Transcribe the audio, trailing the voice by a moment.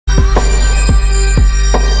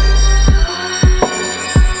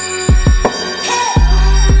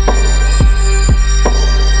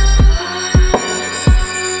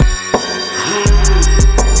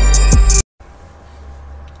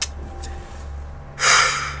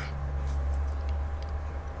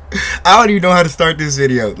I don't even know how to start this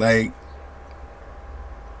video. Like,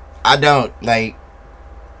 I don't. Like,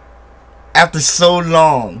 after so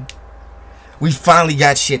long, we finally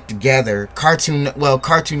got shit together. Cartoon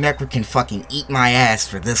Network can fucking eat my ass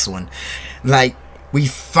for this one. Like, we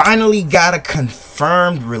finally got a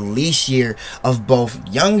confirmed release year of both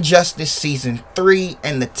Young Justice Season 3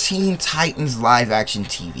 and the Teen Titans live-action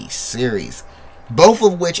TV series. Both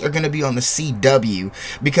of which are going to be on the CW,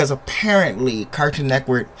 because apparently Cartoon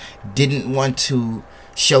Network didn't want to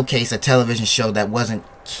showcase a television show that wasn't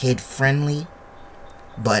kid-friendly.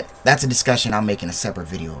 But that's a discussion I'll make in a separate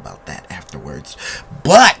video about that afterwards.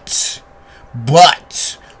 But,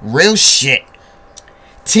 real shit.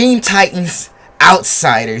 Teen Titans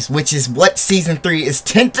Outsiders, which is what Season 3 is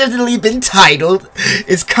tentatively been titled,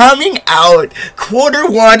 is coming out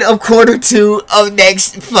Q1 of Q2 of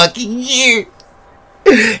next fucking year.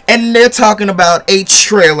 And they're talking about a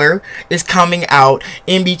trailer is coming out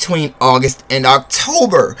in between August and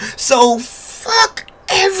October. So, fuck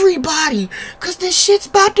everybody, cause this shit's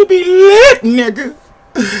about to be lit, nigga.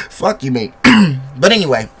 Fuck you, mate. But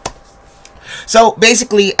anyway, so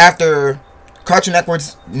basically after Cartoon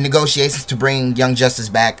Network's negotiations to bring Young Justice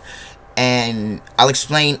back, and I'll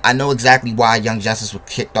explain, I know exactly why Young Justice was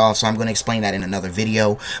kicked off, so I'm going to explain that in another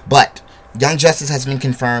video. But Young Justice has been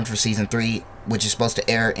confirmed for Season 3, which is supposed to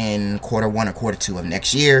air in Q1 or Q2 of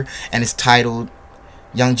next year, and it's titled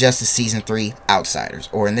Young Justice Season 3 Outsiders,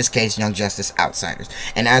 or in this case, Young Justice Outsiders.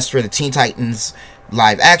 And as for the Teen Titans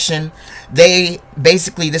live action, this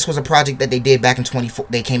was a project that they did back in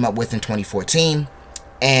they came up with in 2014,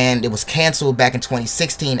 and it was canceled back in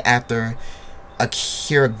 2016 after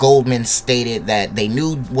Akira Goldman stated that they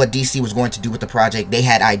knew what DC was going to do with the project. They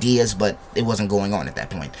had ideas, but it wasn't going on at that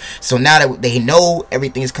point. So now that they know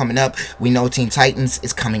everything is coming up, we know Teen Titans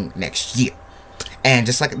is coming next year. And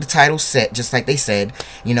just like the title said, just like they said,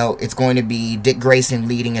 you know, it's going to be Dick Grayson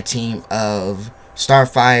leading a team of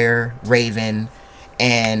Starfire, Raven,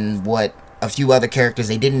 and a few other characters.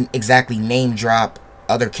 They didn't exactly name drop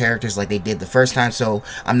other characters like they did the first time, so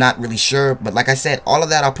I'm not really sure. But like I said, all of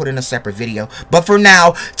that I'll put in a separate video. But for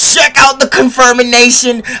now, check out the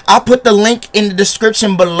confirmation. I'll put the link in the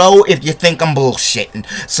description below if you think I'm bullshitting.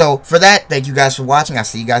 So for that, thank you guys for watching. I'll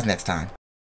see you guys next time.